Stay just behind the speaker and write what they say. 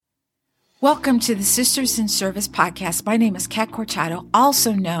Welcome to the Sisters in Service podcast. My name is Kat Cortado,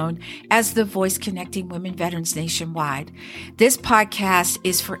 also known as the voice connecting women veterans nationwide. This podcast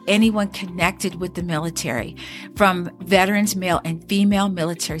is for anyone connected with the military, from veterans, male and female,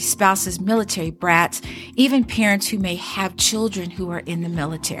 military spouses, military brats, even parents who may have children who are in the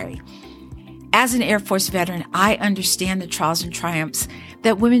military. As an Air Force veteran, I understand the trials and triumphs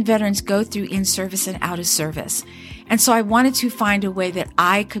that women veterans go through in service and out of service. And so I wanted to find a way that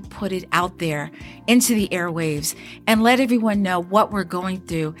I could put it out there into the airwaves and let everyone know what we're going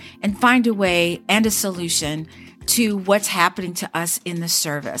through and find a way and a solution to what's happening to us in the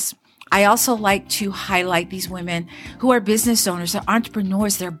service. I also like to highlight these women who are business owners, they're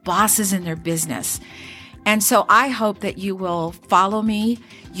entrepreneurs, they're bosses in their business. And so I hope that you will follow me,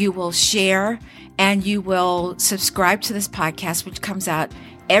 you will share, and you will subscribe to this podcast, which comes out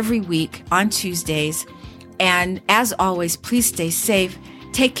every week on Tuesdays. And as always, please stay safe,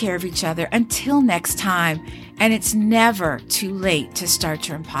 take care of each other until next time. And it's never too late to start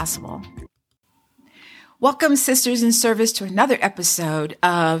your impossible. Welcome, Sisters in Service, to another episode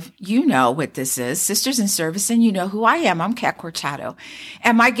of, you know what this is, Sisters in Service, and you know who I am. I'm Kat Cortado.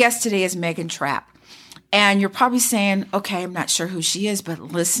 And my guest today is Megan Trapp. And you're probably saying, okay, I'm not sure who she is, but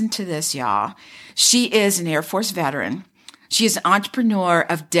listen to this, y'all. She is an Air Force veteran. She is an entrepreneur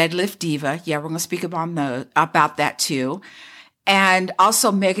of Deadlift Diva. Yeah, we're going to speak about that too. And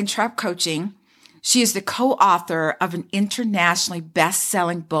also Megan Trapp Coaching. She is the co-author of an internationally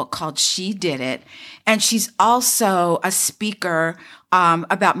best-selling book called She Did It. And she's also a speaker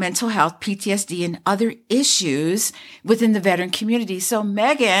about mental health, PTSD, and other issues within the veteran community. So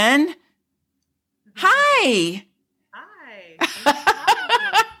Megan, hi. Hi.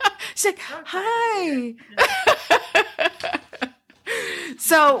 She's like, hi.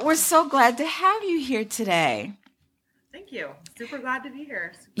 So we're so glad to have you here today. Thank you. Super glad to be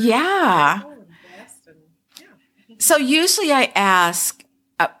here. Yeah. So usually I ask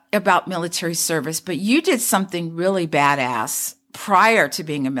about military service, but you did something really badass prior to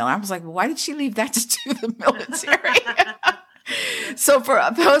being a military. I was like, well, why did she leave that to do the military? So for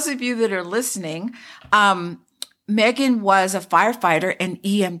those of you that are listening, Megan was a firefighter and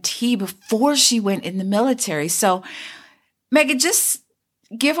EMT before she went in the military. So Megan, just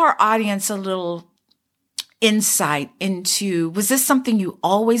give our audience a little insight into, was this something you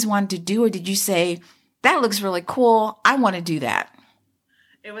always wanted to do, or did you say, that looks really cool, I want to do that?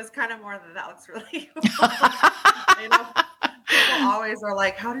 It was kind of more than that looks really cool. People always are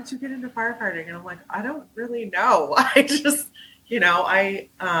like, how did you get into firefighting? And I'm like, I don't really know. I just, I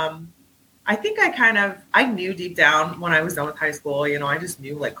think I knew deep down when I was done with high school, I just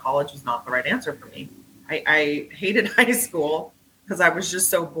knew like college was not the right answer for me. I hated high school because I was just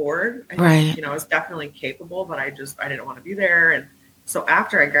so bored. Right. I was definitely capable, but I didn't want to be there. And so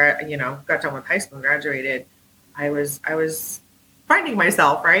after I got done with high school and graduated, I was finding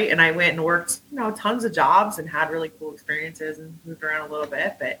myself, right? And I went and worked, tons of jobs and had really cool experiences and moved around a little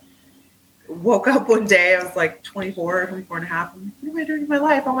bit, but woke up one day, I was like 24 and a half. I'm like, what am I doing with my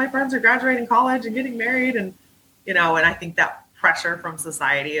life? All my friends are graduating college and getting married. And, and I think that pressure from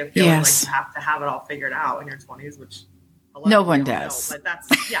society of feeling like you have to have it all figured out in your 20s, which no one does. Know, but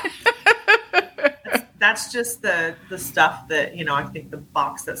that's just the stuff that, I think the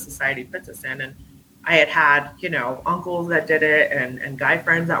box that society puts us in. And I had, uncles that did it and guy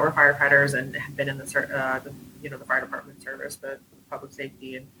friends that were firefighters and had been in the fire department service, the public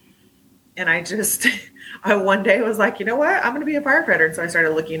safety. And I one day was like, you know what, I'm going to be a firefighter. And so I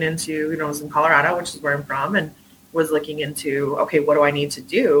started looking into, I was in Colorado, which is where I'm from, and was looking into, okay, what do I need to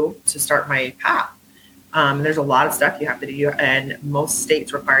do to start my path? There's a lot of stuff you have to do, and most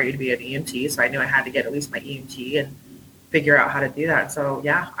states require you to be an EMT. So I knew I had to get at least my EMT and figure out how to do that. So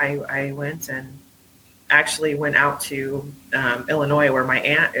yeah, I went and actually went out to Illinois, where my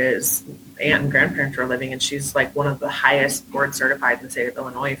aunt and grandparents are living, and she's like one of the highest board certified in the state of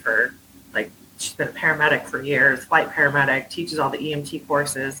Illinois for she's been a paramedic for years, flight paramedic, teaches all the EMT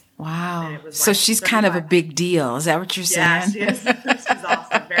courses. Wow. So she's kind of a big deal. Is that what you're saying? Yeah, she is. She's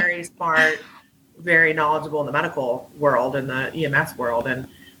also very smart, very knowledgeable in the medical world and the EMS world. And,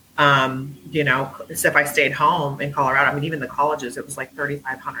 so if I stayed home in Colorado, even the colleges, it was like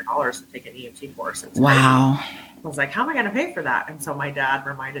 $3,500 to take an EMT course. Wow. I was like, how am I going to pay for that? And so my dad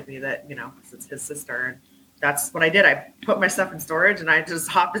reminded me that, it's his sister. And that's what I did. I put my stuff in storage and I just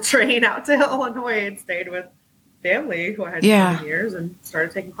hopped a train out to Illinois and stayed with family who I had 7 years and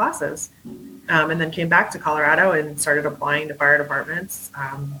started taking classes. And then came back to Colorado and started applying to fire departments.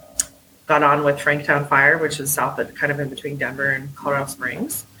 Got on with Franktown Fire, which is south of, kind of in between Denver and Colorado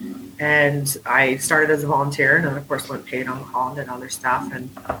Springs. And I started as a volunteer and then of course went paid on call and did other stuff. And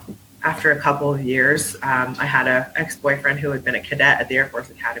after a couple of years, I had an ex-boyfriend who had been a cadet at the Air Force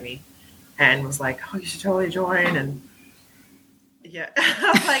Academy and was like, oh, you should totally join. And yeah,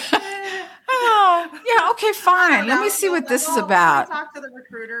 I was like, oh, yeah, okay, fine. Let me see what this is about. I talked to the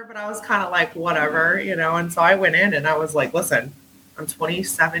recruiter, but I was kind of like, whatever, and so I went in and I was like, listen, I'm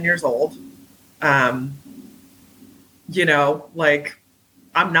 27 years old. Like,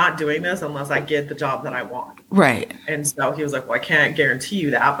 I'm not doing this unless I get the job that I want. Right. And so he was like, well, I can't guarantee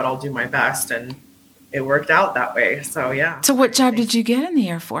you that, but I'll do my best. And it worked out that way. So, yeah. So what job did you get in the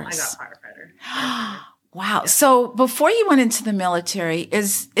Air Force? I got firefighter. Wow. Yeah. So before you went into the military,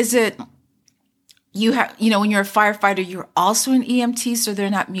 is it, you have, when you're a firefighter, you're also an EMT, so they're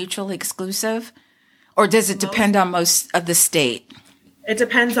not mutually exclusive? Or does it depend on most of the state? It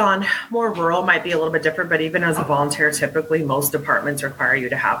depends on, more rural might be a little bit different, but even as a volunteer, typically most departments require you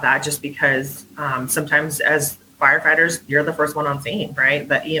to have that just because sometimes as firefighters, you're the first one on scene, right?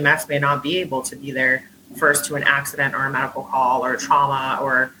 The EMS may not be able to be there first to an accident or a medical call or trauma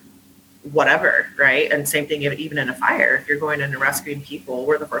or whatever, right? And same thing even in a fire. If you're going in and rescuing people,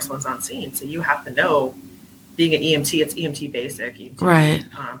 we're the first ones on scene. So you have to know, being an EMT, it's EMT basic. EMT, right.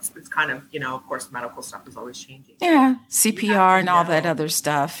 It's kind of, of course, medical stuff is always changing. Yeah, CPR and all that other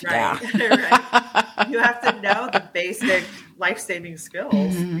stuff. Right. Yeah. Right. You have to know the basic life-saving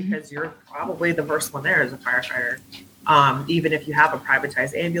skills because you're probably the first one there as a firefighter. Even if you have a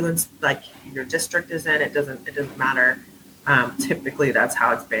privatized ambulance, like your district is in, it doesn't matter. Typically, that's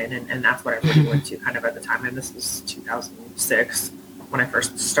how it's been, and that's what I really went to kind of at the time. And this was 2006 when I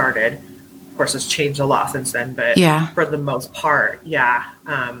first started. Of course, it's changed a lot since then, but for the most part, yeah.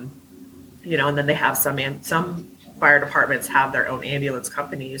 And then they have some fire departments have their own ambulance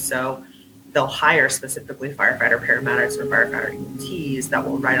companies, so they'll hire specifically firefighter paramedics or firefighter EMTs that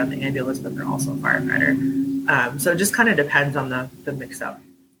will ride on the ambulance, but they're also a firefighter. So it just kind of depends on the mix-up.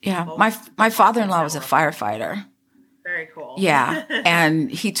 Yeah, my father-in-law was a firefighter. Very cool. Yeah, and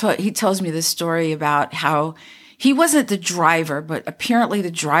he tells me this story about how he wasn't the driver, but apparently the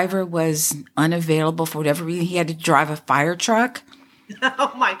driver was unavailable for whatever reason. He had to drive a fire truck.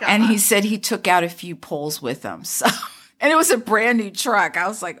 Oh my God. And he said he took out a few poles with him. So, and it was a brand new truck. I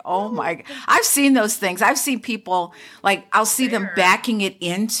was like, oh my God. I've seen those things. I've seen people, like, I'll see them backing it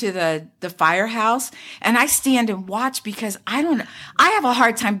into the firehouse, and I stand and watch because I have a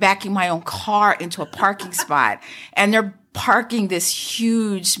hard time backing my own car into a parking spot, and they're parking this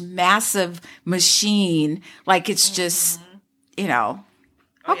huge, massive machine. Like it's just,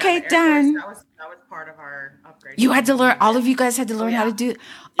 okay, done. That was part of our upgrade. You had to learn, all of you guys had to learn how to do it.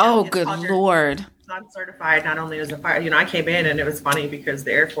 Oh, good Lord. I'm certified not only as a fire, I came in and it was funny because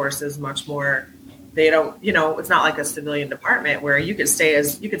the Air Force is much more, they don't, it's not like a civilian department where you could stay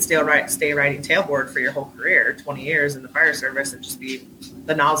riding tailboard for your whole career, 20 years in the fire service and just be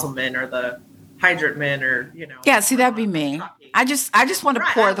the nozzleman or the hydrant man or, Yeah, see, that'd be me. I just want to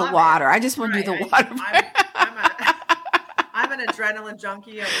pour the water. I just want to do the water. I'm an adrenaline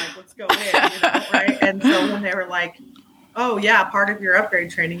junkie. I'm like, let's go in, right? And so when they were like, oh yeah, part of your upgrade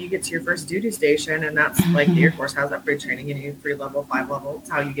training, you get to your first duty station, and that's like the Air Force has upgrade training, and you 3 level, 5 level. It's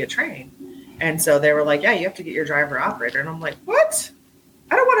how you get trained. And so they were like, yeah, you have to get your driver operator. And I'm like, what?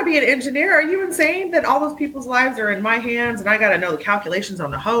 I don't want to be an engineer. Are you insane that all those people's lives are in my hands and I got to know the calculations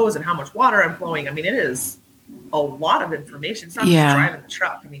on the hose and how much water I'm flowing? I mean, it is a lot of information. It's not just driving the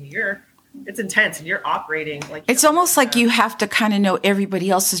truck. I mean, it's intense and you're operating like it's almost like you have to kind of know everybody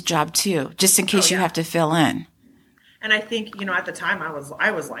else's job too, just in case you have to fill in. And I think, at the time I was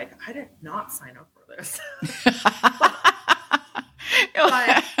like, I did not sign up for this.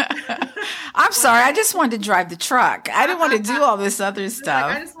 I'm sorry. I just wanted to drive the truck. I didn't want to do all this other stuff.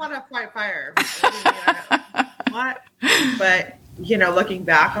 Like, I just want to fight fire. What? But, looking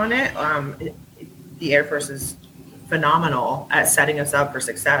back on it, the Air Force is phenomenal at setting us up for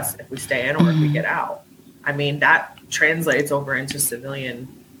success if we stay in or if we get out. I mean, that translates over into civilian,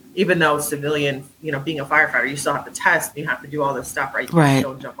 even though civilian, being a firefighter, you still have to test, you have to do all this stuff, right? You can't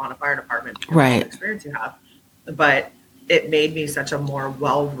go jump on a fire department because of the experience you have. But it made me such a more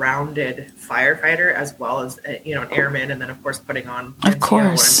well-rounded firefighter as well as, an airman. And then, of course, putting on NCO when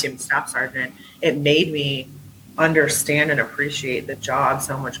I became staff sergeant, it made me understand and appreciate the job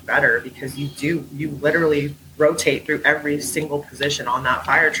so much better because you literally rotate through every single position on that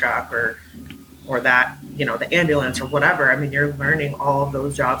fire truck or that, the ambulance or whatever. I mean, you're learning all of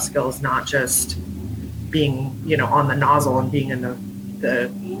those job skills, not just being, on the nozzle and being in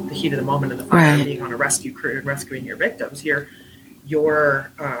the heat of the moment of the fire, being on a rescue crew and rescuing your victims. You're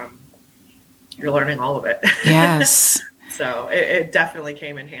learning all of it. Yes. So it definitely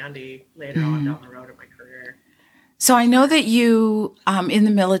came in handy later on down the road in my career. So I know that you, in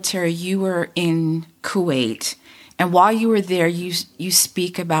the military, you were in Kuwait, and while you were there, you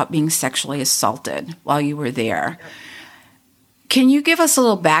speak about being sexually assaulted while you were there. Yep. Can you give us a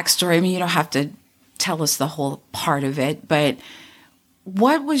little backstory? I mean, you don't have to tell us the whole part of it, but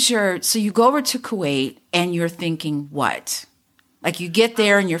what was so you go over to Kuwait and you're thinking what? Like you get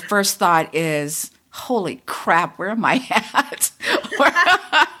there and your first thought is, holy crap, where am I at?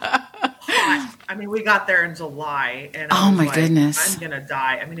 I mean, we got there in July, and oh my goodness, I'm gonna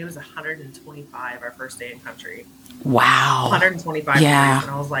die. I mean, it was 125 our first day in country. Wow, 125 degrees,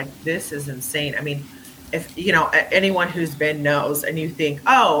 and I was like, this is insane. I mean, if anyone who's been knows, and you think,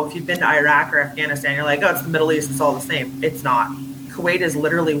 oh, if you've been to Iraq or Afghanistan, you're like, oh, it's the Middle East, it's all the same. It's not. Kuwait is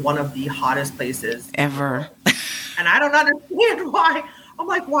literally one of the hottest places ever, and I don't understand why. I'm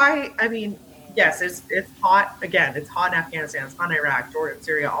like, why? I mean, yes, it's hot. Again, it's hot in Afghanistan, it's hot in Iraq, Jordan,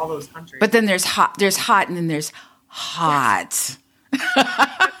 Syria, all those countries. But then there's hot, and then there's hot.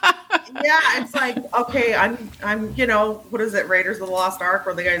 Yeah, it's like, okay, I'm what is it, Raiders of the Lost Ark,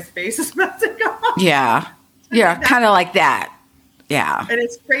 where the guy's face is melting off? Yeah, kind of like that. Yeah, and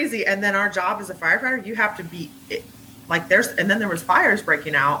it's crazy. And then our job as a firefighter, you have to be like and then there was fires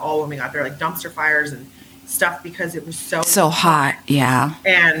breaking out all when we got there, like dumpster fires and stuff, because it was so hot. Yeah,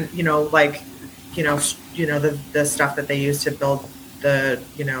 and the stuff that they use to build the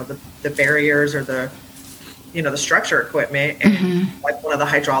barriers or the structure equipment, and like one of the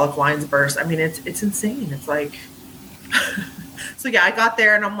hydraulic lines burst. I mean, it's insane. It's like, so yeah, I got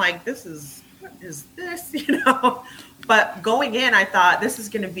there and I'm like, what is this, But going in, I thought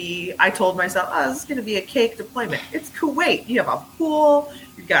I told myself, oh, this is going to be a cake deployment. It's Kuwait. You have a pool.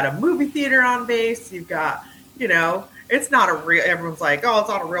 You've got a movie theater on base. You've got, it's not everyone's like, oh, it's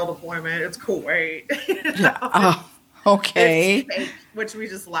not a real deployment. It's Kuwait. Yeah. Oh, okay. It's fake, which we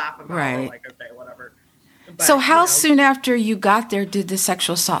just laugh about. Right. We're like, okay, whatever. But, so how soon after you got there did the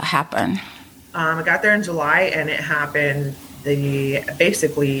sexual assault happen? I got there in July, and it happened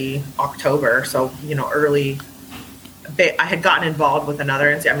basically October. So, early. I had gotten involved with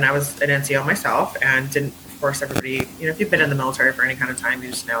another NCO. I mean, I was an NCO myself, and didn't force everybody. If you've been in the military for any kind of time, you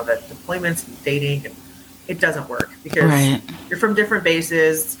just know that deployments and dating, it doesn't work because you're from different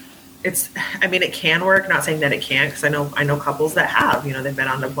bases. It can work. Not saying that it can't, because I know couples that have. They've been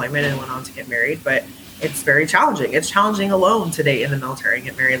on deployment and went on to get married, but it's very challenging. It's challenging alone to date in the military and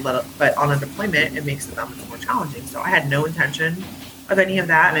get married, but on a deployment, it makes it that much more challenging. So I had no intention of any of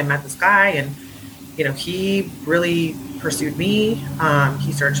that, and I met this guy, and he really pursued me.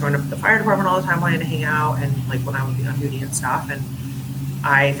 He started showing up at the fire department all the time, wanting to hang out, and like when I would be on duty and stuff. And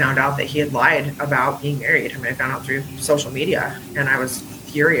I found out that he had lied about being married. I mean, I found out through social media, and I was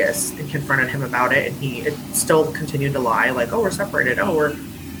furious and confronted him about it. And he still continued to lie, like, oh, we're separated. Oh, we're,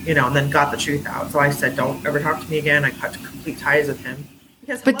 and then got the truth out. So I said, don't ever talk to me again. I cut complete ties with him.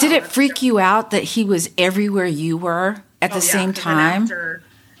 But did it freak you out that he was everywhere you were at the same time?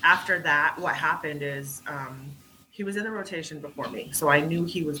 After that, what happened is he was in the rotation before me, so I knew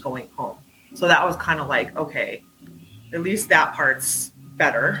he was going home. So that was kind of like, okay, at least that part's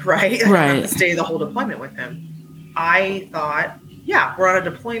better, right? I have to stay the whole deployment with him. I thought, yeah, we're on a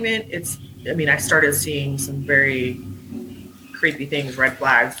deployment. I started seeing some very creepy things, red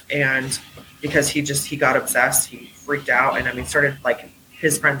flags, and because he got obsessed, he freaked out, and started like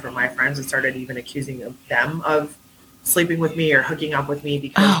his friends were my friends and started even accusing them of sleeping with me or hooking up with me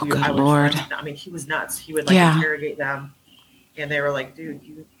because Lord. He was nuts. He would interrogate them, and they were like, dude,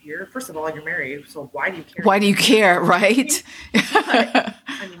 you're first of all, you're married, so why do you care? Why do you care, right?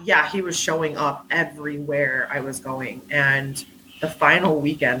 He was showing up everywhere I was going. And the final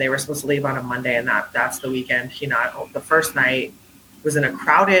weekend, they were supposed to leave on a Monday, and that's the weekend. The first night was in a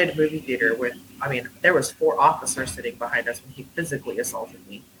crowded movie theater there was 4 officers sitting behind us when he physically assaulted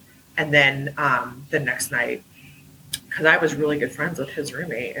me. And then the next night, because I was really good friends with his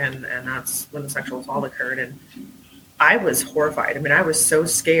roommate, and that's when the sexual assault occurred. And I was horrified. I was so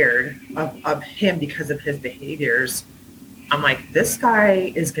scared of him because of his behaviors. I'm like, this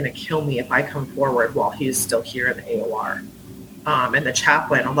guy is going to kill me if I come forward while he's still here in the AOR. And the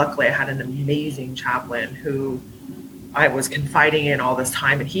chaplain, luckily I had an amazing chaplain who I was confiding in all this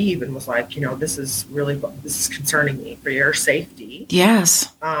time. And he even was like, this is concerning me for your safety.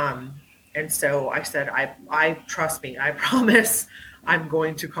 Yes. And so I said, I trust me. I promise I'm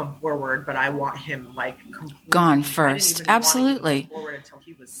going to come forward, but I want him gone first. Absolutely. Forward until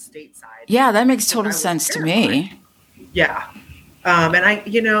he was stateside. Yeah, that makes total sense to me. Yeah. And I,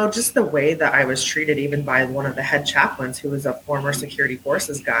 just the way that I was treated, even by one of the head chaplains, who was a former security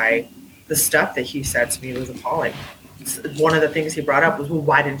forces guy, the stuff that he said to me was appalling. One of the things he brought up was, well,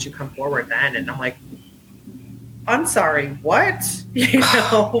 why didn't you come forward then? And I'm like, I'm sorry, what?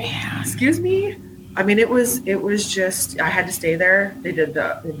 Excuse me. I mean, it was just, I had to stay there. They did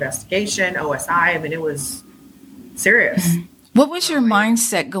the investigation, OSI. I mean, it was serious. What was your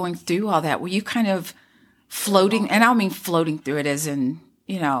mindset going through all that? Were you kind of floating? And I don't mean floating through it as in,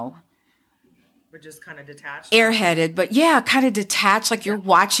 We're just kind of detached. Airheaded, but kind of detached, like you're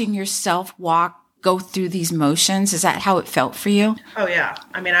watching yourself go through these motions. Is that how it felt for you? Oh yeah.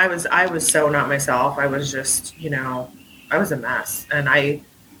 I mean, I was so not myself. I was just, I was a mess, and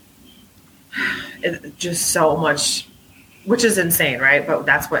just so much, which is insane, right? But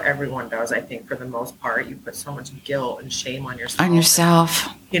that's what everyone does. I think for the most part, you put so much guilt and shame on yourself.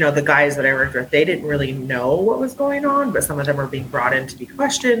 And, the guys that I worked with, they didn't really know what was going on, but some of them were being brought in to be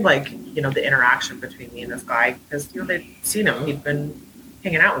questioned, like, the interaction between me and this guy, because, they'd seen him. He'd been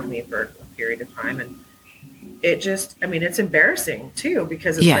hanging out with me for a period of time. And it just, I mean, it's embarrassing too,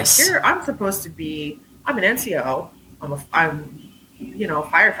 because it's like, here, I'm supposed to be, I'm an NCO. I'm a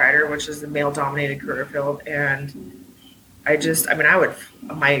firefighter, which is a male dominated career field. And I would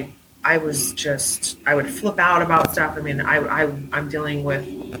flip out about stuff. I mean, I'm dealing with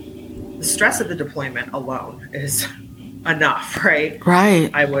the stress of the deployment alone is enough, right?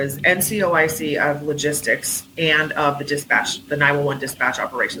 Right. I was NCOIC of logistics and of the 911 dispatch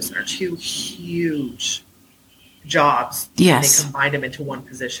operations center, 2 huge jobs. Yes. They combined them into one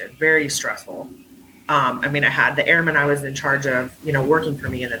position. Very stressful. I mean, I had the airmen I was in charge of, working for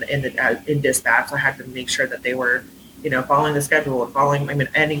me in dispatch. So I had to make sure that they were, following the schedule and following,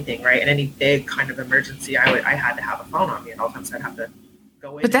 anything, right? And any big kind of emergency, I had to have a phone on me at all times. So I'd have to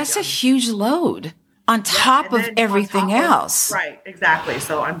go in. But that's a huge load on top of everything else. Right, exactly.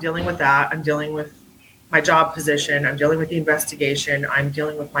 So I'm dealing with that. I'm dealing with my job position. I'm dealing with the investigation. I'm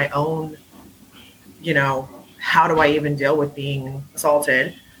dealing with my own, how do I even deal with being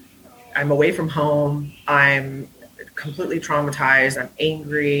assaulted? I'm away from home. I'm completely traumatized. I'm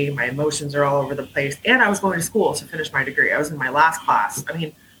angry. My emotions are all over the place. And I was going to school to finish my degree. I was in my last class. I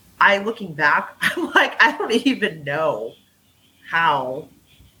mean, looking back, I'm like, I don't even know how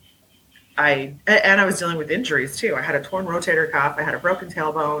and I was dealing with injuries too. I had a torn rotator cuff. I had a broken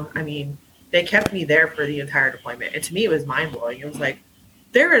tailbone. I mean, they kept me there for the entire deployment. And to me, it was mind blowing. It was like,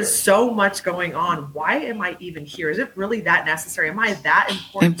 there is so much going on. Why am I even here? Is it really that necessary? Am I that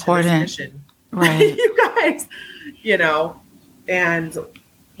important to this mission? Right. You guys, and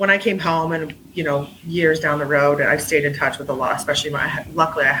when I came home and, years down the road, and I've stayed in touch with a lot, especially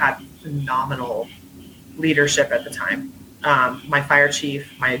luckily I had phenomenal leadership at the time. My fire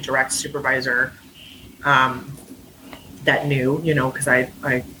chief, my direct supervisor, that knew, because I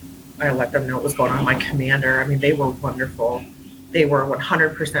let them know what was going on. My commander, I mean, they were wonderful. They were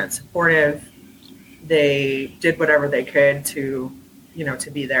 100% supportive. They did whatever they could to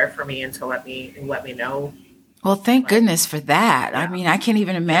be there for me and to let me know. Well, thank goodness for that. Yeah. I mean, I can't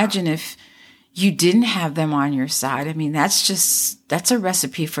even imagine if you didn't have them on your side. I mean, that's a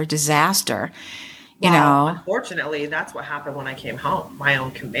recipe for disaster. Unfortunately, that's what happened when I came home. My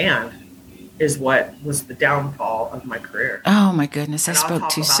own command is what was the downfall of my career. Oh my goodness, I spoke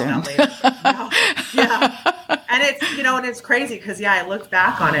too soon. Yeah. And it's, and it's crazy because I looked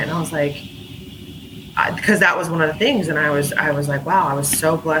back on it and I was like, because that was one of the things. And I was like, wow, I was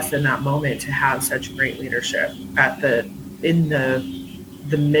so blessed in that moment to have such great leadership in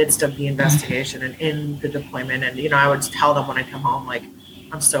the midst of the investigation and in the deployment. And, I would tell them when I come home, like,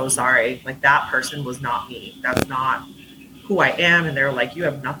 I'm so sorry. Like, that person was not me. That's not who I am. And they're like, you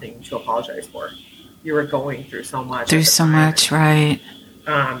have nothing to apologize for. You were going through so much. Right.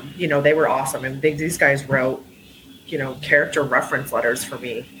 They were awesome. And these guys wrote, character reference letters for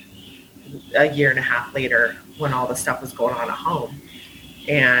me a year and a half later when all the stuff was going on at home.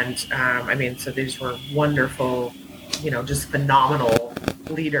 And, so these were wonderful, just phenomenal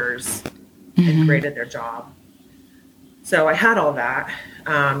leaders and great at their job. So I had all that.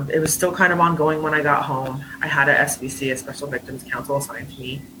 It was still kind of ongoing when I got home. I had a SVC, a Special Victims Counsel, assigned to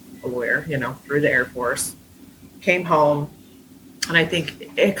me, a lawyer, through the Air Force. Came home, and I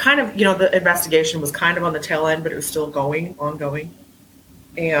think it kind of, the investigation was kind of on the tail end, but it was still ongoing.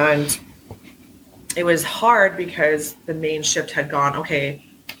 And it was hard because the main shift had gone, okay,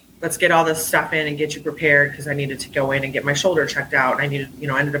 let's get all this stuff in and get you prepared, because I needed to go in and get my shoulder checked out. And I needed,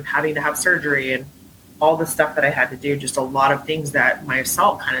 ended up having to have surgery and all the stuff that I had to do, just a lot of things that my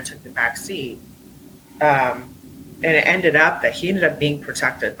assault kind of took the back seat. And it ended up that he ended up being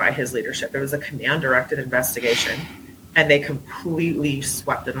protected by his leadership. It was a command-directed investigation, and they completely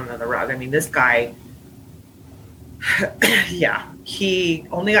swept it under the rug. I mean, this guy, he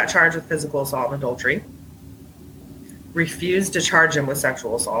only got charged with physical assault and adultery, refused to charge him with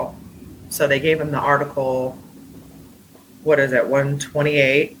sexual assault. So they gave him the article what is it,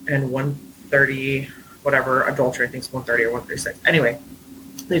 128 and 130, whatever, adultery, I think it's 130 or 136. Anyway,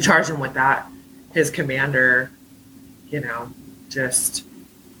 they charged him with that. His commander, just,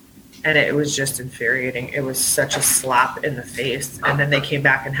 and it was just infuriating. It was such a slap in the face. And then they came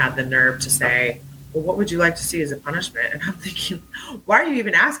back and had the nerve to say, well, what would you like to see as a punishment? And I'm thinking, why are you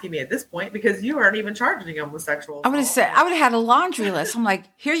even asking me at this point? Because you aren't even charging him with sexual assault. I would have had a laundry list. I'm like,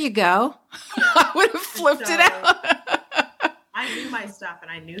 here you go. I would have flipped it out. I knew my stuff, and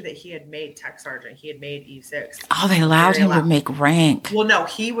I knew that he had made tech sergeant. He had made E6. Oh, they allowed him to make rank. Well, no,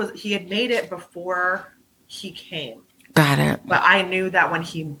 he had made it before he came. Got it. But I knew that when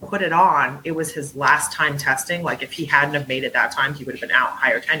he put it on, it was his last time testing. Like if he hadn't have made it that time, he would have been out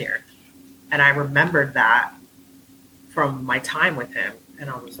higher tenure. And I remembered that from my time with him. And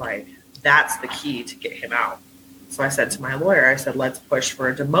I was like, that's the key to get him out. So I said to my lawyer, I said, let's push for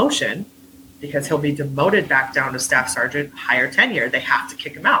a demotion because he'll be demoted back down to staff sergeant, higher tenure. They have to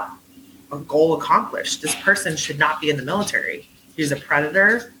kick him out. A goal accomplished. This person should not be in the military. He's a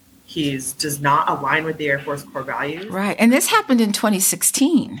predator. He does not align with the Air Force core values. Right. And this happened in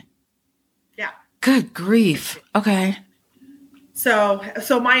 2016. Yeah. Good grief. Okay. So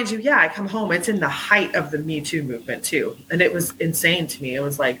mind you, I come home. It's in the height of the Me Too movement too. And it was insane to me. It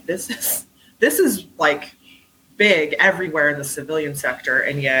was like, this is like big everywhere in the civilian sector.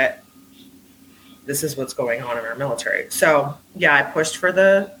 And yet this is what's going on in our military. So yeah, I pushed for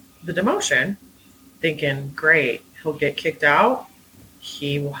the demotion thinking, great, he'll get kicked out.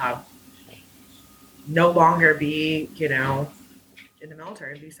 He will have no longer be, in the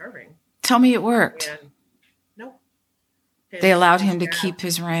military and be serving. Tell me it worked. And nope. They allowed him to keep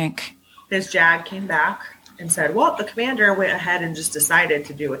his rank. His JAG came back and said, well, the commander went ahead and just decided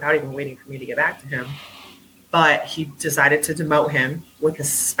to do without even waiting for me to get back to him. But he decided to demote him with a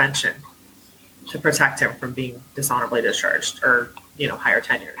suspension to protect him from being dishonorably discharged or, higher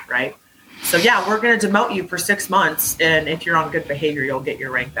tenure, right? So yeah, we're going to demote you for 6 months. And if you're on good behavior, you'll get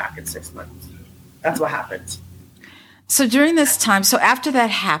your rank back in 6 months. That's what happens. So during this time, so after that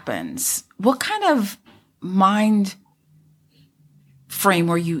happens, what kind of mind frame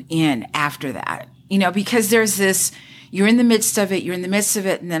were you in after that? Because there's this, you're in the midst of it,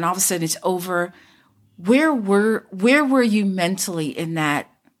 and then all of a sudden it's over. Where were you mentally in that,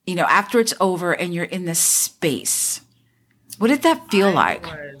 after it's over and you're in this space? What did that feel like?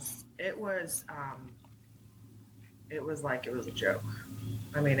 It was like it was a joke.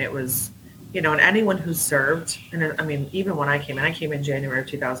 I mean, it was, and anyone who served, and I mean, even when I came in January of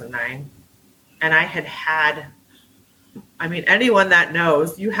 2009, and I had, anyone that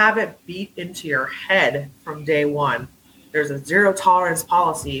knows, you have it beat into your head from day one. There's a zero tolerance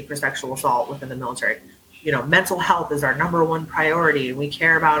policy for sexual assault within the military. Mental health is our number one priority. We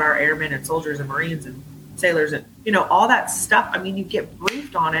care about our airmen and soldiers and Marines and sailors and, all that stuff. You get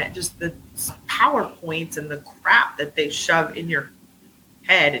briefed on it, just the PowerPoints and the crap that they shove in your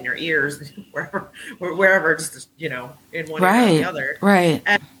head and your ears, wherever, just, in one ear or the other. Right.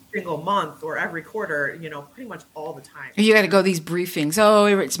 Every single month or every quarter, pretty much all the time. You got to go these briefings. Oh,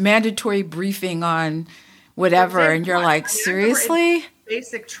 it's mandatory briefing on whatever. And you're like, seriously?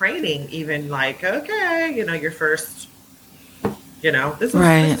 Basic training, even like, okay, your first, this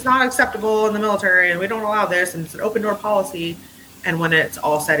is not acceptable in the military and we don't allow this and it's an open door policy. And when it's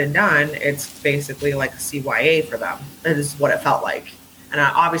all said and done, it's basically like a CYA for them. That is what it felt like. And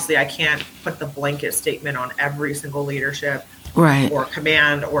obviously I can't put the blanket statement on every single leadership or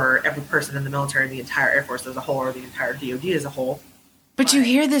command or every person in the military, the entire Air Force as a whole or the entire DOD as a whole. But you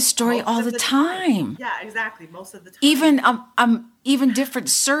hear this story all the time. Yeah, exactly. Most of the time. Even different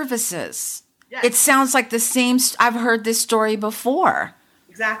services. Yes. It sounds like the same. I've heard this story before.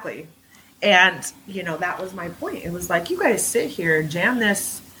 Exactly. And, that was my point. It was like, you guys sit here and jam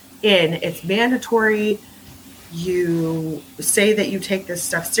this in. It's mandatory. You say that you take this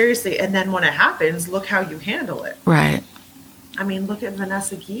stuff seriously. And then when it happens, look how you handle it. Right. Look at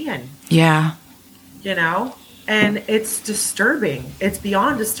Vanessa Guillen. Yeah. And it's disturbing. It's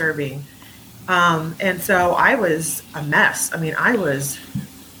beyond disturbing. And so I was a mess. I was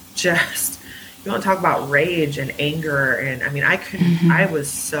just, you want to talk about rage and anger. And I couldn't, I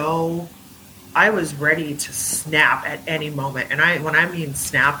was ready to snap at any moment. And when I mean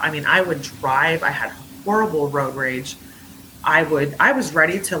snap, I would drive. I had horrible road rage. I was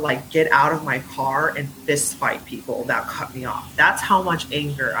ready to get out of my car and fist fight people that cut me off. That's how much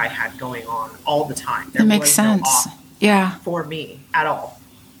anger I had going on all the time. That makes sense. Yeah. For me at all.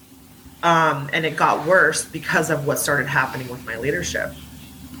 And it got worse because of what started happening with my leadership.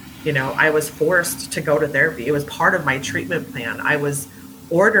 I was forced to go to therapy. It was part of my treatment plan. I was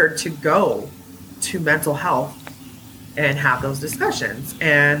ordered to go to mental health and have those discussions.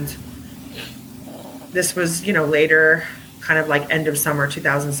 And this was, later, kind of like end of summer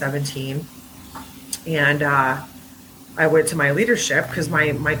 2017. And I went to my leadership because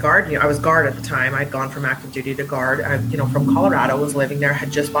my guard, I was guard at the time. I'd gone from active duty to guard. From Colorado, was living there,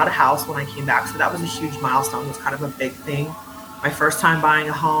 had just bought a house when I came back. So that was a huge milestone. It was kind of a big thing. My first time buying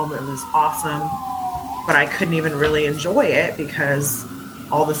a home, it was awesome. But I couldn't even really enjoy it because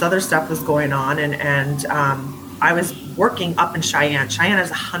all this other stuff was going on. And I was working up in Cheyenne. Cheyenne is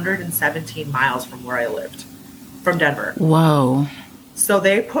 117 miles from where I lived, from Denver. Whoa. So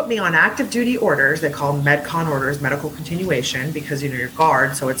they put me on active duty orders. They call them MedCon orders, medical continuation, because, you're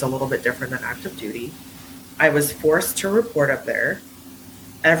guard. So it's a little bit different than active duty. I was forced to report up there.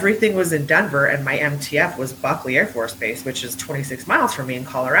 Everything was in Denver, and my MTF was Buckley Air Force Base, which is 26 miles from me in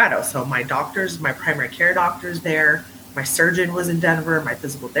Colorado. So my doctors, my primary care doctors there, my surgeon was in Denver, my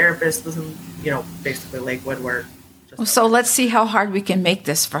physical therapist was in, basically Lakewood, where. So let's see how hard we can make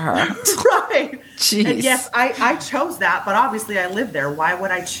this for her. Right. Jeez. And yes, I chose that, but obviously I live there. Why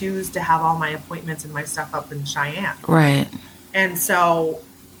would I choose to have all my appointments and my stuff up in Cheyenne? Right. And so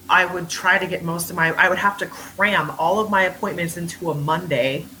I would try to get I would have to cram all of my appointments into a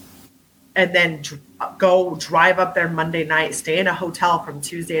Monday and then go drive up there Monday night, stay in a hotel from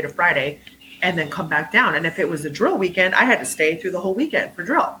Tuesday to Friday, and then come back down. And if it was a drill weekend, I had to stay through the whole weekend for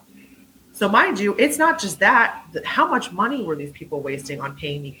drill. So mind you, it's not just that. How much money were these people wasting on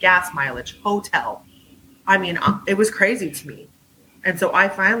paying me gas mileage, hotel? I mean, it was crazy to me. And so I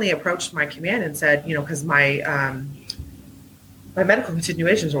finally approached my command and said, because my medical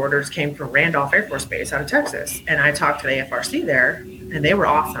continuations orders came from Randolph Air Force Base out of Texas. And I talked to the AFRC there, and they were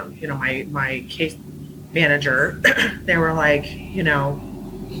awesome. My case manager, they were like,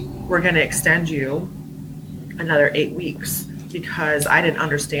 we're going to extend you another 8 weeks. Because I didn't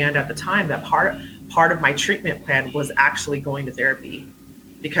understand at the time that part of my treatment plan was actually going to therapy,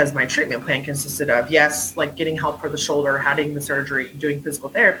 because my treatment plan consisted of, yes, like getting help for the shoulder, having the surgery, doing physical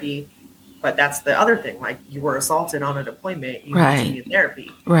therapy. But that's the other thing. Like, you were assaulted on a deployment, you need to be in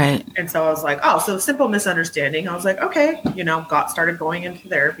therapy. Right. And so I was like, oh, so simple misunderstanding. I was like, okay, started going into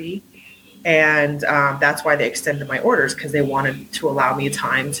therapy. And that's why they extended my orders, because they wanted to allow me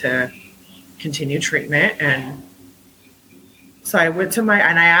time to continue treatment. And so I went to and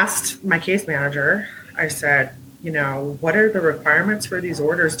I asked my case manager, I said, what are the requirements for these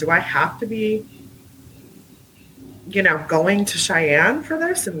orders? Do I have to be, going to Cheyenne for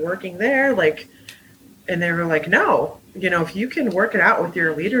this and working there? And they were like, no, if you can work it out with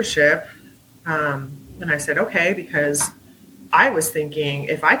your leadership. And I said, okay, because I was thinking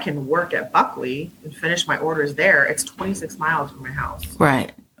if I can work at Buckley and finish my orders there, it's 26 miles from my house.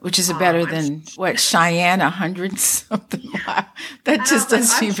 Right. Which is better than Cheyenne, 100 something. Yeah. That just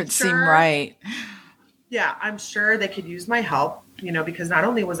doesn't even seem right. Yeah, I'm sure they could use my help, because not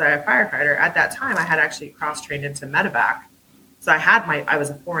only was I a firefighter at that time, I had actually cross-trained into medevac. So I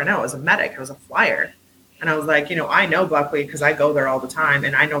was a 4.0, I was a medic, I was a flyer. And I was like, I know Buckley because I go there all the time.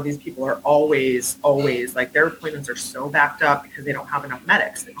 And I know these people are always, like, their appointments are so backed up because they don't have enough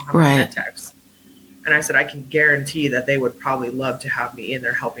medics. They don't have enough med techs. And I said, I can guarantee that they would probably love to have me in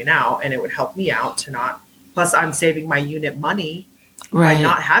there helping out, and it would help me out to not, plus I'm saving my unit money by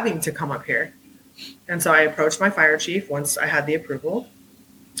not having to come up here. And so I approached my fire chief once I had the approval,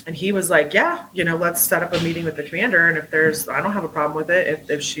 and he was like, yeah, let's set up a meeting with the commander. And if I don't have a problem with it.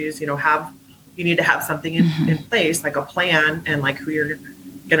 If she's, you need to have something in place, like a plan and like who you're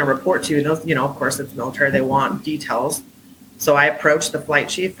going to report to. And those, of course it's military. They want details. So I approached the flight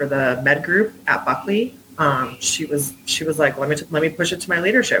chief for the med group at Buckley. She was like, let me push it to my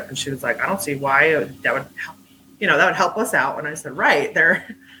leadership. And she was like, I don't see why that would help, that would help us out. And I said, right,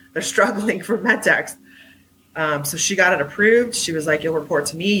 they're struggling for med techs. So she got it approved. She was like, you'll report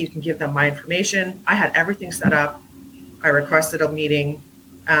to me. You can give them my information. I had everything set up. I requested a meeting.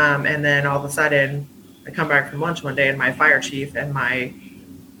 And then all of a sudden I come back from lunch one day, and my fire chief and my,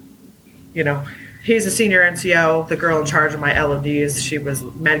 he's a senior NCO, the girl in charge of my LODs. She was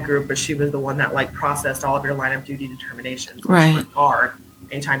med group, but she was the one that processed all of your line of duty determinations. Right. Guard,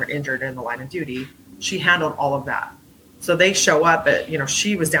 anytime you're injured in the line of duty, she handled all of that. So they show up at,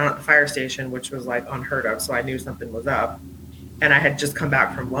 she was down at the fire station, which was like unheard of. So I knew something was up, and I had just come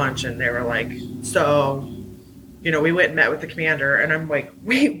back from lunch, and they were like, so, we went and met with the commander, and I'm like,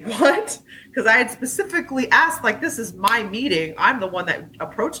 wait, what? Because I had specifically asked, this is my meeting. I'm the one that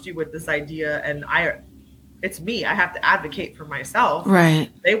approached you with this idea, and it's me. I have to advocate for myself. Right.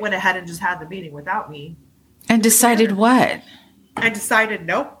 They went ahead and just had the meeting without me. And decided what? I decided,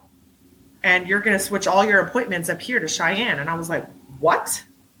 nope. And you're going to switch all your appointments up here to Cheyenne. And I was like, what?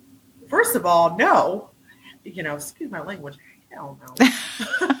 First of all, no. excuse my language, hell no.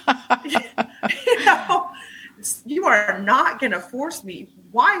 you know, you are not going to force me.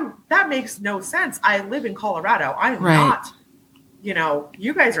 Why? That makes no sense. I live in Colorado. I'm not,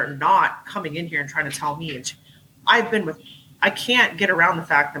 you guys are not coming in here and trying to tell me. And I can't get around the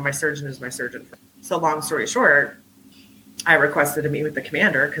fact that my surgeon is my surgeon. So long story short, I requested to meet with the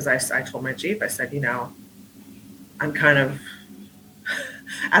commander because I told my chief, I said, I'm kind of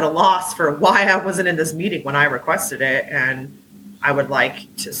at a loss for why I wasn't in this meeting when I requested it. And I would like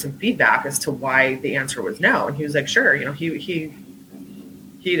some feedback as to why the answer was no. And he was like, sure. He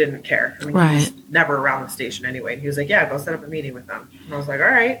didn't care. I mean, right. He was never around the station anyway. And he was like, yeah, go set up a meeting with them. And I was like, all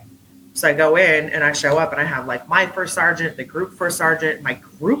right. So I go in and I show up and I have like my first sergeant, the group first sergeant, my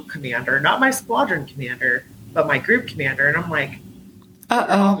group commander, not my squadron commander, but my group commander. And I'm like, what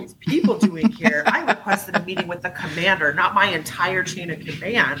are all these people doing here? I requested a meeting with the commander, not my entire chain of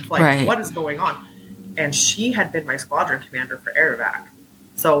command. Like, right. What is going on? And she had been my squadron commander for Aerovac.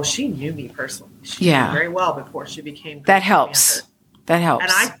 So she knew me personally. She knew me very well before she became that helps. Commander. That helps.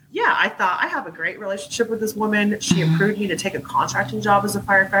 And I thought I have a great relationship with this woman. She approved me to take a contracting job as a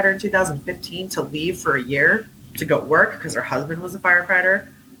firefighter in 2015 to leave for a year to go work because her husband was a firefighter.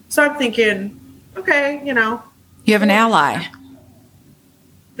 So I'm thinking, okay, you have an ally.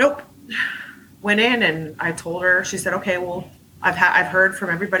 Nope. Went in and I told her, she said, okay, well, I've heard from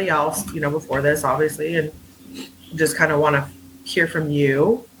everybody else, before this, obviously, and just kind of want to hear from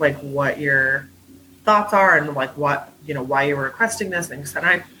you, like what your thoughts are and like what, why you were requesting this things. And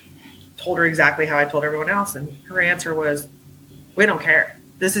I told her exactly how I told everyone else. And her answer was, we don't care.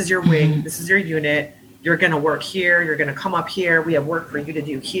 This is your wing. Mm-hmm. This is your unit. You're going to work here. You're going to come up here. We have work for you to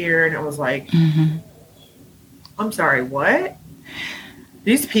do here. And it was like, mm-hmm. I'm sorry, what?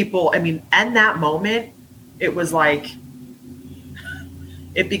 These people, in that moment, it was like,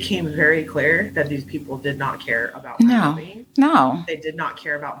 it became very clear that these people did not care about my well-being. No. They did not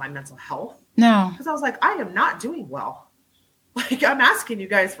care about my mental health. No. Because I was like, I am not doing well. Like, I'm asking you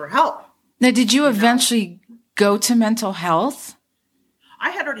guys for help. Now, did you eventually go to mental health? I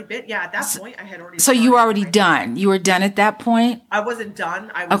had already been, at that point, I had already. So you were already done. You were done at that point? I wasn't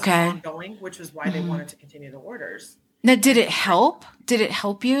done. I was ongoing, which was why they wanted to continue the orders. Now, did it help? Did it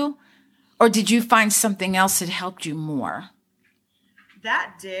help you? Or did you find something else that helped you more?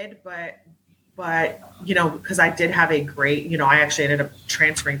 That did, but because I did have a great, I actually ended up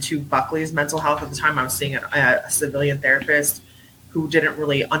transferring to Buckley's mental health at the time. I was seeing a civilian therapist who didn't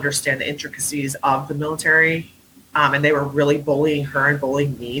really understand the intricacies of the military. And they were really bullying her and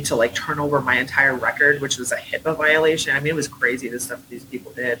bullying me to like turn over my entire record, which was a HIPAA violation. It was crazy, the stuff these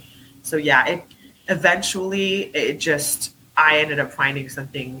people did. So I ended up finding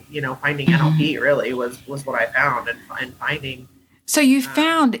something, finding NLP really was what I found and finding. So you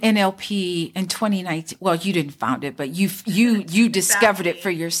found NLP in 2019. Well, you didn't found it, but you discovered it for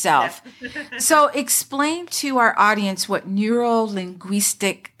yourself. So explain to our audience what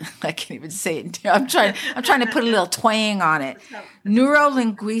neuro-linguistic, I can't even say it. I'm trying to put a little twang on it.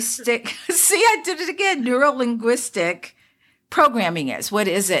 Neuro-linguistic. See, I did it again. Neuro-linguistic programming is. What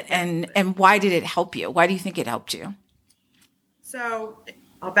is it? And why did it help you? Why do you think it helped you? So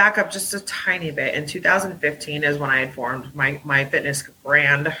I'll back up just a tiny bit. In 2015 is when I had formed my fitness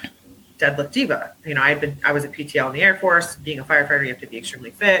brand, Deadlift Diva. I was a PTL in the Air Force. Being a firefighter, you have to be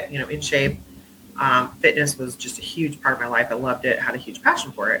extremely fit, in shape. Fitness was just a huge part of my life. I loved it, had a huge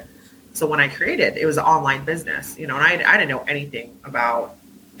passion for it. So when I created, it was an online business, and I didn't know anything about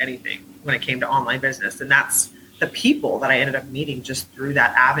anything when it came to online business. And that's the people that I ended up meeting just through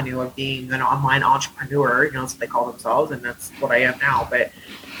that avenue of being an online entrepreneur, that's what they call themselves. And that's what I am now. But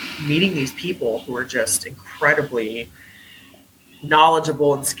meeting these people who are just incredibly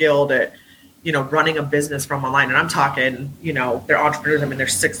knowledgeable and skilled at, running a business from online. And I'm talking, they're entrepreneurs.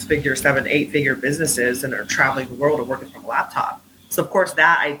 They're 6-figure, 7, 8-figure businesses and they're traveling the world and working from a laptop. So of course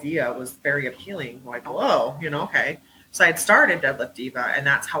that idea was very appealing. Like, hello, okay. So I had started Deadlift Diva, and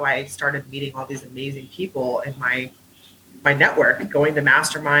that's how I started meeting all these amazing people in my network, going to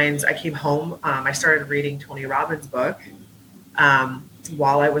masterminds. I came home. I started reading Tony Robbins' book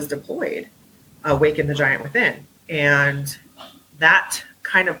while I was deployed, Awaken the Giant Within. And that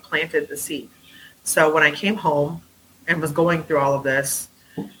kind of planted the seed. So when I came home and was going through all of this,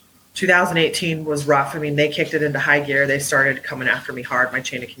 2018 was rough. They kicked it into high gear. They started coming after me hard, my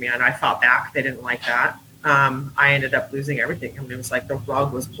chain of command. I fought back. They didn't like that. I ended up losing everything. It was like the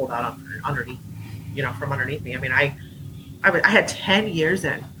rug was pulled out underneath, from underneath me. I had 10 years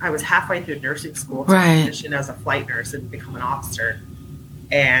in. I was halfway through nursing school to transition as a flight nurse and become an officer.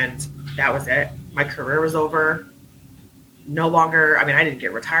 And that was it. My career was over. No longer, I didn't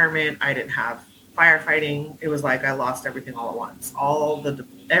get retirement. I didn't have firefighting, it was like I lost everything all at once.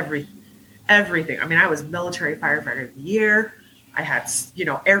 Everything. I mean, I was military firefighter of the year. I had,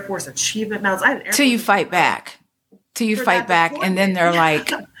 Air Force achievement medals. Till you fight back. And then they're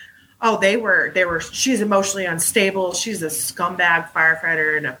like, oh, they were, she's emotionally unstable. She's a scumbag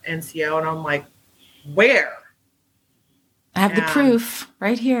firefighter and an NCO. And I'm like, where? I have the proof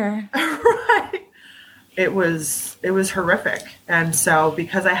right here. Right. It was horrific. And so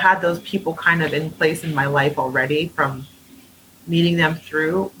because I had those people kind of in place in my life already from meeting them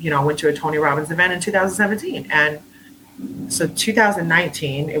through, I went to a Tony Robbins event in 2017. And so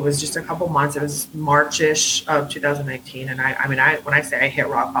 2019, it was just a couple months. It was March-ish of 2019. And when I say I hit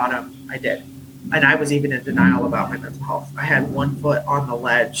rock bottom, I did. And I was even in denial about my mental health. I had one foot on the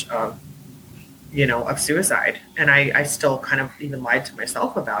ledge of suicide. And I still kind of even lied to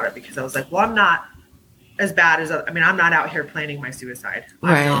myself about it because I was like, well, I'm not as bad as, I'm not out here planning my suicide.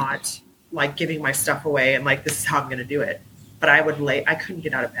 Right. I'm not like giving my stuff away and like, this is how I'm going to do it. But I couldn't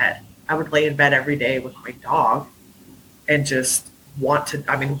get out of bed. I would lay in bed every day with my dog and just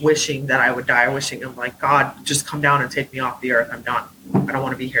wishing that I would die, wishing I'm like, God, just come down and take me off the earth. I'm done. I don't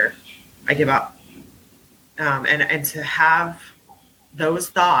want to be here. I give up. And to have those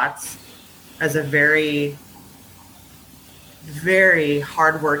thoughts as a very, very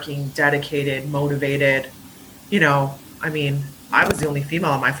hardworking, dedicated, motivated, I was the only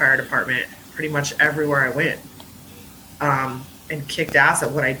female in my fire department pretty much everywhere I went. And kicked ass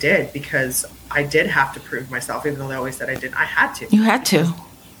at what I did because I did have to prove myself, even though they always said I didn't. I had to. You had to.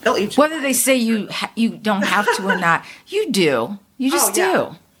 They'll eat you. Whether they say you don't have to or not, you do. You just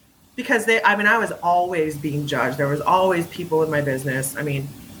do. Because I was always being judged. There was always people in my business.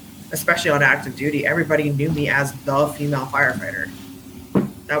 Especially on active duty, everybody knew me as the female firefighter.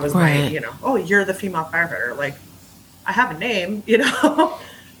 That was right. Oh, you're the female firefighter. Like, I have a name,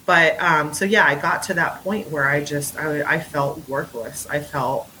 But, I got to that point where I felt worthless. I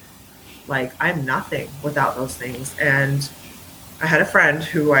felt like I'm nothing without those things. And I had a friend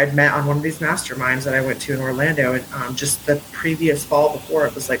who I'd met on one of these masterminds that I went to in Orlando. And just the previous fall before,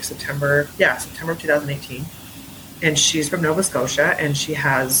 it was like September of 2018. And she's from Nova Scotia. And she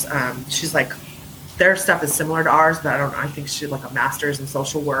has, she's like, their stuff is similar to ours, but I think she had like a master's in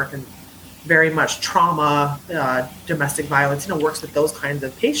social work and very much trauma, domestic violence, works with those kinds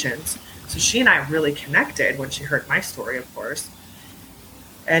of patients. So she and I really connected when she heard my story, of course.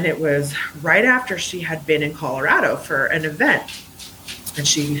 And it was right after she had been in Colorado for an event. And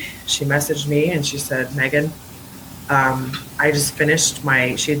she messaged me and she said, Megan, I just finished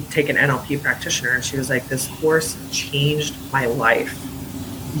she had taken NLP practitioner and she was like, this course changed my life.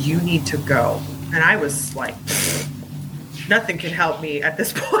 You need to go. And I was like, nothing can help me at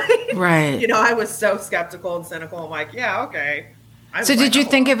this point. Right. I was so skeptical and cynical. I'm like, yeah, okay. So did you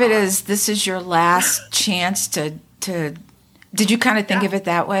think of it as this is your last chance to did you kind of think of it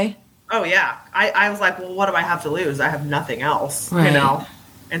that way? Oh, yeah. I was like, well, what do I have to lose? I have nothing else, right.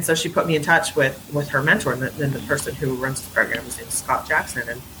 And so she put me in touch with her mentor and the person who runs the program. His name is Scott Jackson.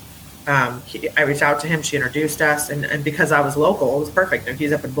 And I reached out to him. She introduced us. And because I was local, it was perfect.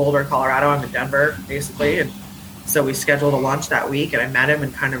 He's up in Boulder, Colorado. I'm in Denver, basically. And so we scheduled a lunch that week. And I met him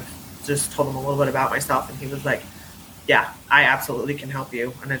and kind of just told him a little bit about myself. And he was like, yeah, I absolutely can help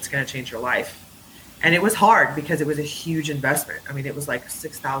you. And it's going to change your life. And it was hard because it was a huge investment. It was like a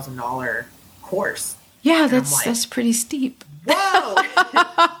 $6,000 course. Yeah, that's pretty steep. Whoa!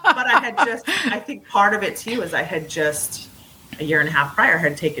 But I think part of it too is I had just a year and a half prior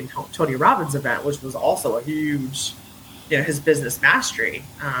had taken Tony Robbins event, which was also a huge, his business mastery.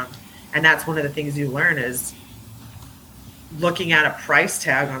 And that's one of the things you learn is looking at a price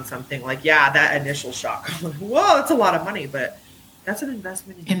tag on something like, that initial shock. Whoa, that's a lot of money, but that's an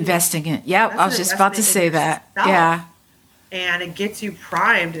investment in investing in. Yeah, I was just about to say that. Yourself. Yeah. And it gets you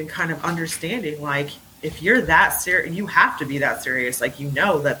primed and kind of understanding, like, if you're that serious, you have to be that serious. Like,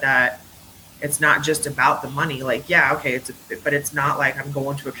 that it's not just about the money. Like, yeah, okay, but it's not like I'm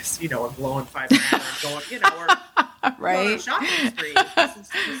going to a casino and blowing $5,000 and going, or right. Going on a shopping spree.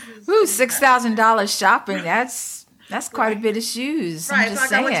 Ooh, $6,000 shopping. That's quite a bit of shoes. Right. I'm It's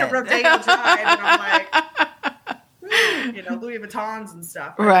just like saying. I went to Rodeo Drive and I'm like, Louis Vuittons and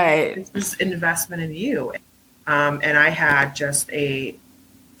stuff. Right. It's this investment in you. And I had just a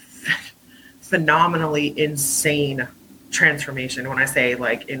phenomenally insane transformation. When I say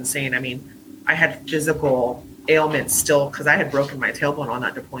like insane, I had physical ailments still because I had broken my tailbone on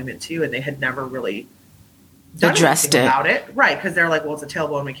that deployment too, and they had never really addressed it about it. Right. Because they're like, well, it's a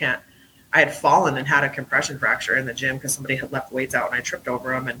tailbone. We can't. I had fallen and had a compression fracture in the gym because somebody had left weights out and I tripped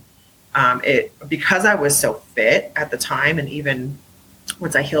over them. And because I was so fit at the time, and even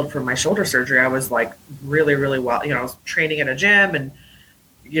once I healed from my shoulder surgery, I was like really, really well, I was training at a gym and,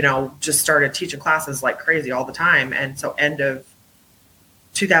 just started teaching classes like crazy all the time. And so end of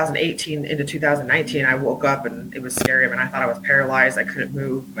 2018 into 2019, I woke up and it was scary. I mean, I thought I was paralyzed. I couldn't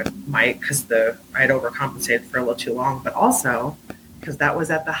move because I had overcompensated for a little too long, but also because that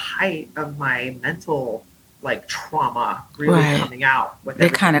was at the height of my mental like trauma really coming out with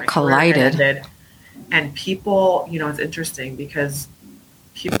it. Kind of collided. And people, it's interesting because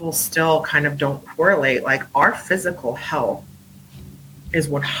people still kind of don't correlate. Like our physical health is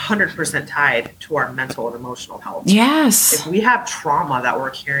 100% tied to our mental and emotional health. Yes. If we have trauma that we're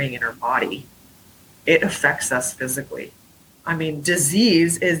carrying in our body, it affects us physically. I mean,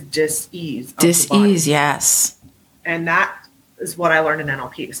 disease is dis-ease. Dis-ease, yes. And that is what I learned in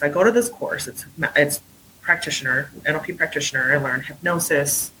NLP. So I go to this course. It's NLP practitioner. I learn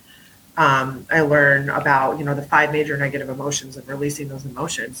hypnosis. I learn about, the 5 major negative emotions and releasing those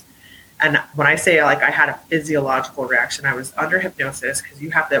emotions. And when I say like I had a physiological reaction, I was under hypnosis because we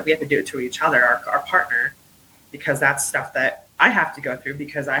have to do it to each other, our partner, because that's stuff that I have to go through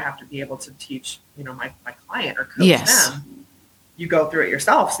because I have to be able to teach, my client or coach them. You go through it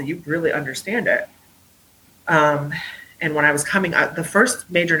yourself, so you really understand it. And when I was coming out, the first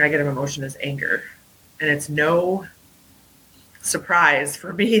major negative emotion is anger. And it's no surprise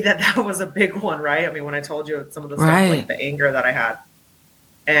for me that was a big one, right? I mean, when I told you some of the stuff, like the anger that I had.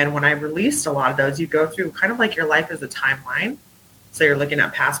 And when I released a lot of those, you go through kind of like your life as a timeline. So you're looking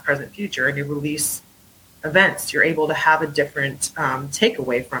at past, present, future, and you release events. You're able to have a different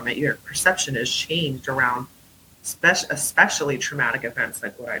takeaway from it. Your perception is changed around especially traumatic events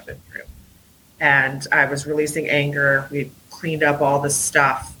like what I've been through. And I was releasing anger. We cleaned up all this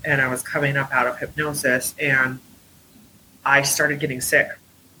stuff, and I was coming up out of hypnosis, and I started getting sick.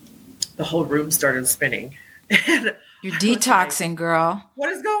 The whole room started spinning. You're detoxing, like, girl.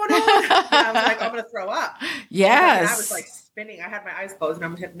 What is going on? And I was like, I'm going to throw up. Yes. And I was like spinning. I had my eyes closed and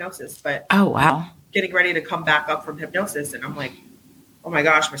I'm in hypnosis, but oh wow, getting ready to come back up from hypnosis, and I'm like, oh my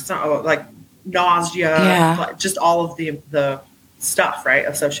gosh, my son, like nausea, just all of the stuff right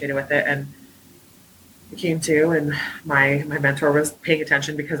associated with it. And I came to, and my mentor was paying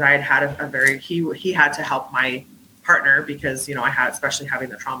attention because I had he had to help my partner because I had, especially having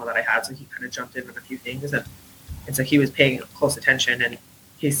the trauma that I had, so he kind of jumped in with a few things, and so he was paying close attention, and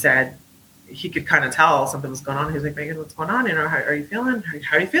he said he could kind of tell something was going on. He was like, Megan, what's going on? How are you feeling?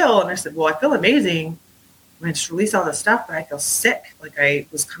 How do you feel? And I said, well, I feel amazing. I just released all this stuff, but I feel sick. Like I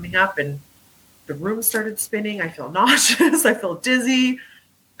was coming up and the room started spinning. I feel nauseous. I feel dizzy.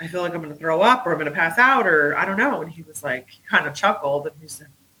 I feel like I'm going to throw up or I'm going to pass out or I don't know. And he was like, he kind of chuckled and he said,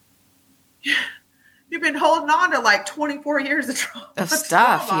 yeah, you've been holding on to like 24 years of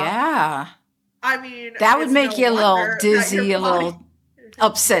stuff. Trauma. Yeah. I mean, that would make you a little dizzy, a little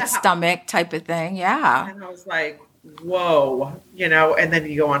upset stomach type of thing. Yeah. And I was like, whoa, and then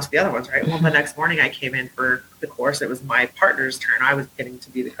you go on to the other ones, right? Well, the next morning I came in for the course. It was my partner's turn. I was getting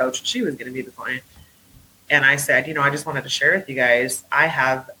to be the coach and she was going to be the client. And I said, I just wanted to share with you guys, I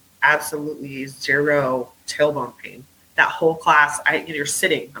have absolutely zero tailbone pain. That whole class, you're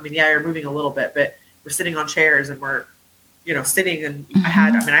sitting. I mean, yeah, you're moving a little bit, but we're sitting on chairs and we're, sitting. And I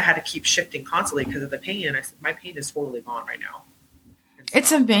had to keep shifting constantly because of the pain. And I said, my pain is totally gone right now. So,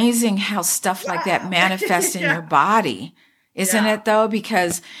 it's amazing how stuff like that manifests in your body, isn't it though?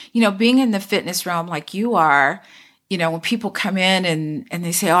 Because, being in the fitness realm like you are, when people come in and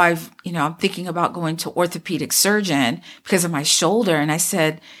they say, oh, I'm thinking about going to orthopedic surgeon because of my shoulder. And I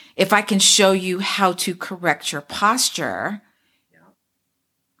said, if I can show you how to correct your posture,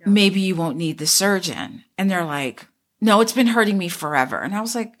 maybe you won't need the surgeon. And they're like, no, it's been hurting me forever. And I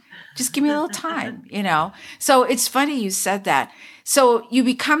was like, just give me a little time, So it's funny you said that. So you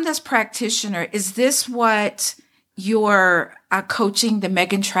become this practitioner. Is this what your coaching, the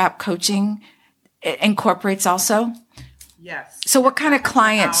Megan Trapp coaching, incorporates also? Yes. So what kind of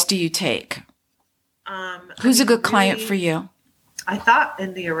clients do you take? Who's a good client for you? I thought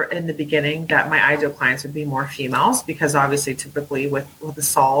in the beginning that my ideal clients would be more females because obviously typically with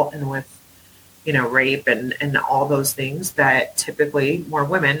assault and with rape and all those things that typically more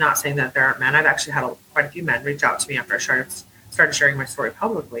women, not saying that there aren't men. I've actually had quite a few men reach out to me after I started sharing my story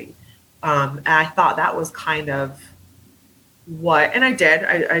publicly. And I thought that was kind of what, and I did.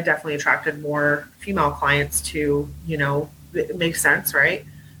 I definitely attracted more female clients to, it makes sense, right?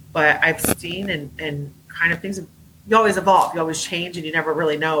 But I've seen and kind of things, you always evolve, you always change, and you never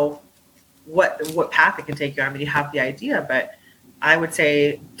really know what path it can take you. I mean, you have the idea, but I would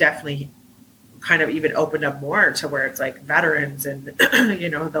say definitely kind of even opened up more to where it's like veterans and,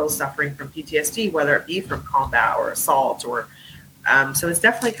 those suffering from PTSD, whether it be from combat or assault or So it's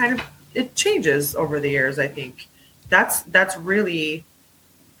definitely it changes over the years. I think that's really,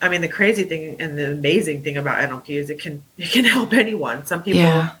 I mean, the crazy thing and the amazing thing about NLP is it can help anyone. Some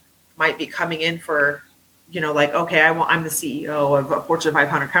people might be coming in for, like, okay, I'm the CEO of a Fortune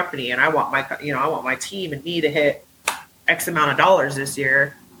 500 company and I want my team and me to hit X amount of dollars this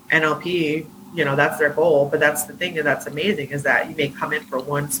year. NLP, that's their goal. But that's the thing that's amazing is that you may come in for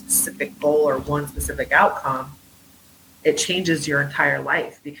one specific goal or one specific outcome. It changes your entire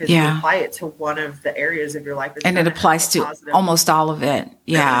life because you apply it to one of the areas of your life. And it applies to almost all of it.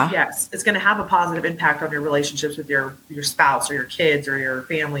 Yeah. Yes. It's going to have a positive impact on your relationships with your spouse or your kids or your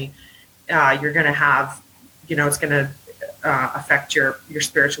family. You're going to have, it's going to affect your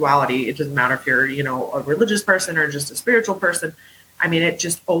spirituality. It doesn't matter if you're, a religious person or just a spiritual person. I mean, it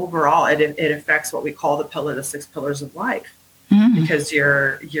just overall, it affects what we call the 6 pillars of life. Mm-hmm. Because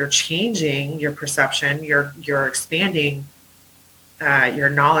you're changing your perception, you're expanding your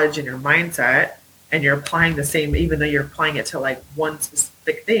knowledge and your mindset, and you're applying the same, even though you're applying it to like one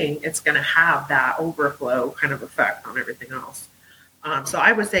specific thing, it's going to have that overflow kind of effect on everything else. So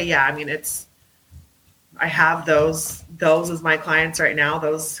I would say, I mean, I have those as my clients right now,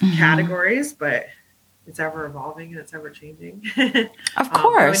 those categories, but it's ever evolving and it's ever changing. Of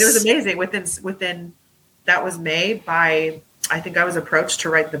course. I mean, it was amazing within that was made by, I think I was approached to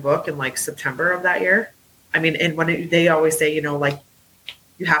write the book in like September of that year. I mean, and they always say, like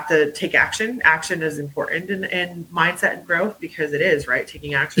you have to take action. Action is important in mindset and growth because it is, right?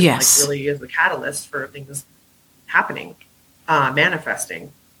 Taking action like really is the catalyst for things happening,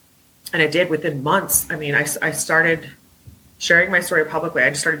 manifesting. And I did within months. I mean, I started sharing my story publicly. I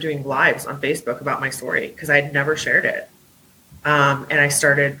just started doing lives on Facebook about my story because I had never shared it. And I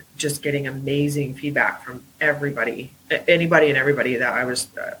started just getting amazing feedback from anybody and everybody that I was,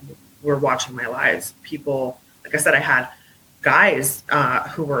 were watching my lives. People, like I said, I had guys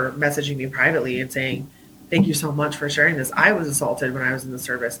who were messaging me privately and saying, thank you so much for sharing this. I was assaulted when I was in the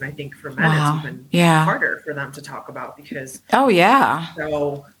service. And I think for men, it's even harder for them to talk about because. Oh, yeah.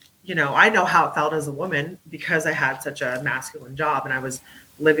 So, I know how it felt as a woman because I had such a masculine job and I was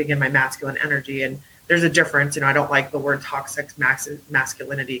living in my masculine energy. And there's a difference. I don't like the word toxic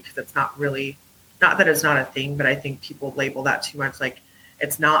masculinity because it's not really, not that it's not a thing, but I think people label that too much. Like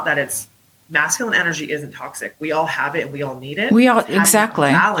it's not that it's masculine energy isn't toxic. We all have it and we all need it. We all,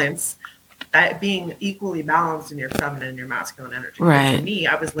 exactly. Balance, that being equally balanced in your feminine and your masculine energy. Right. For me,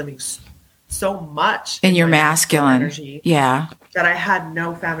 I was living so much in your masculine energy. Yeah. That I had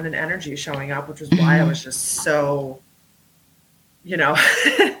no feminine energy showing up, which was why I was just so,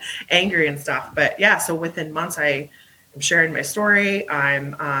 angry and stuff. But yeah, so within months, I am sharing my story. I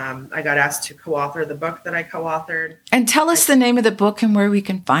got asked to co-author the book that I co-authored. And tell us the name of the book and where we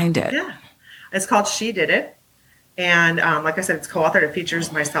can find it. Yeah, it's called She Did It. And like I said, it's co-authored. It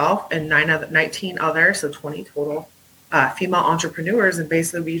features myself and 19 others, so 20 total female entrepreneurs. And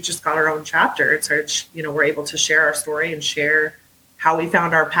basically we just got our own chapter. And so, we're able to share our story and share how we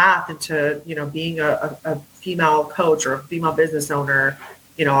found our path into, being a female coach or a female business owner.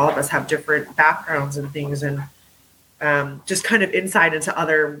 All of us have different backgrounds and things, and just kind of insight into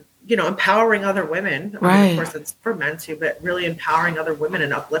other, empowering other women. Right. I mean, of course, it's for men too, but really empowering other women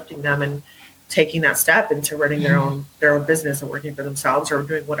and uplifting them and taking that step into running their own business and working for themselves or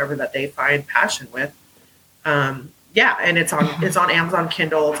doing whatever that they find passion with. And it's on Amazon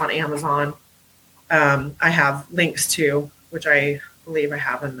Kindle, it's on Amazon. I have links too, which I believe I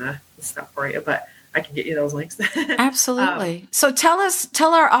have in the stuff for you, but I can get you those links. Absolutely. So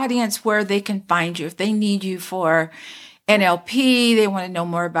tell our audience where they can find you. If they need you for NLP, they want to know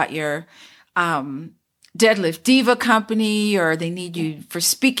more about your Deadlift Diva company, or they need you for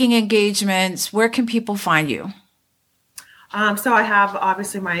speaking engagements, where can people find you? So I have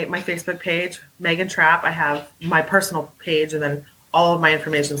obviously my Facebook page, Megan Trapp. I have my personal page, and then all of my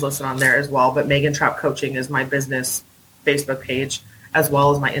information is listed on there as well. But Megan Trapp Coaching is my business Facebook page, as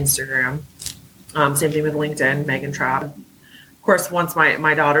well as my Instagram. Same thing with LinkedIn, Megan Trapp. Of course, once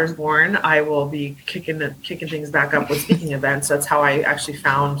my daughter's born, I will be kicking things back up with speaking events. That's how I actually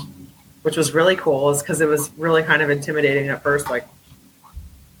found, which was really cool, is because it was really kind of intimidating at first, like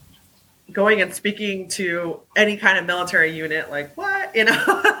going and speaking to any kind of military unit, like what, it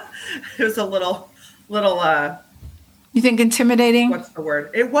was a little, you think intimidating? What's the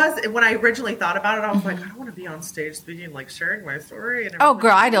word? It was, when I originally thought about it, I was like, I don't want to be on stage speaking, like sharing my story. And oh,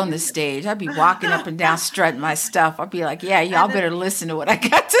 girl, I'd own the stage. I'd be walking up and down, strutting my stuff. I'd be like, yeah, y'all better listen to what I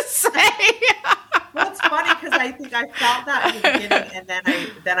got to say. Well, it's funny because I think I felt that in the beginning, and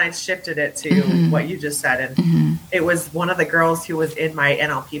then I shifted it to what you just said. And it was one of the girls who was in my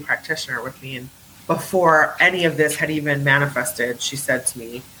NLP practitioner with me. And before any of this had even manifested, she said to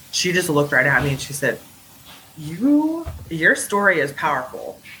me, she just looked right at me and she said, your story is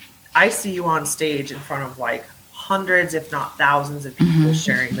powerful. I see you on stage in front of like hundreds, if not thousands of people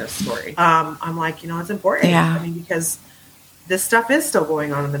sharing this story. I'm like, it's important. Yeah. I mean, because this stuff is still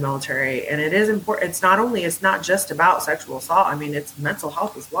going on in the military, and it is important. It's not just about sexual assault. I mean, it's mental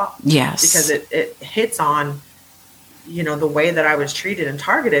health as well. Yes. Because it hits on, the way that I was treated and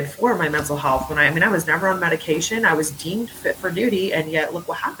targeted for my mental health. When I was never on medication. I was deemed fit for duty, and yet look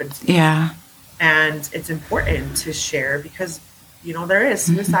what happened to me. Yeah. And it's important to share because, there is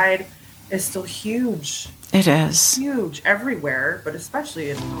suicide is still huge. It is huge everywhere, but especially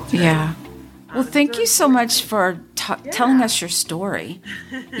in the military. Yeah. Well, thank you so much for telling us your story,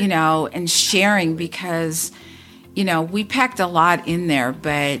 and sharing, because, we packed a lot in there,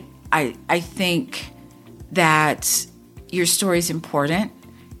 but I think that your story is important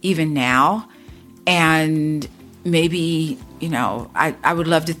even now. And maybe, I would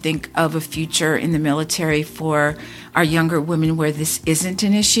love to think of a future in the military for our younger women where this isn't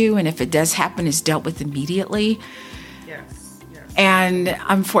an issue. And if it does happen, it's dealt with immediately. Yes. And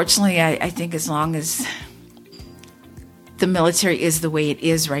unfortunately, I think as long as the military is the way it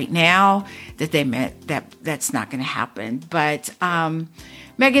is right now, that's not going to happen. But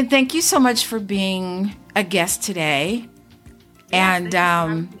Megan, thank you so much for being a guest today. Yes, and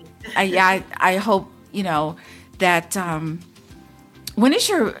I hope that when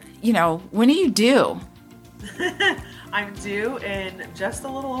are you due? I'm due in just a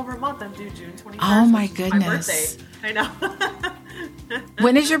little over a month. I'm due June 21st. Oh my My goodness. birthday. I know.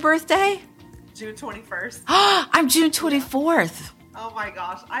 When is your birthday? June 21st. I'm June 24th. Oh my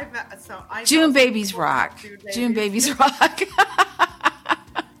gosh. June babies rock. June babies rock.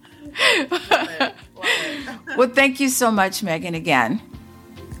 Love it. Well, thank you so much, Megan, again.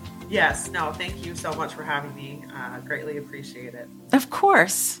 Yes. No, thank you so much for having me. Greatly appreciate it. Of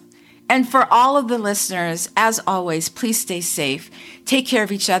course. And for all of the listeners, as always, please stay safe. Take care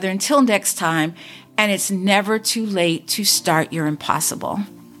of each other until next time. And it's never too late to start your impossible.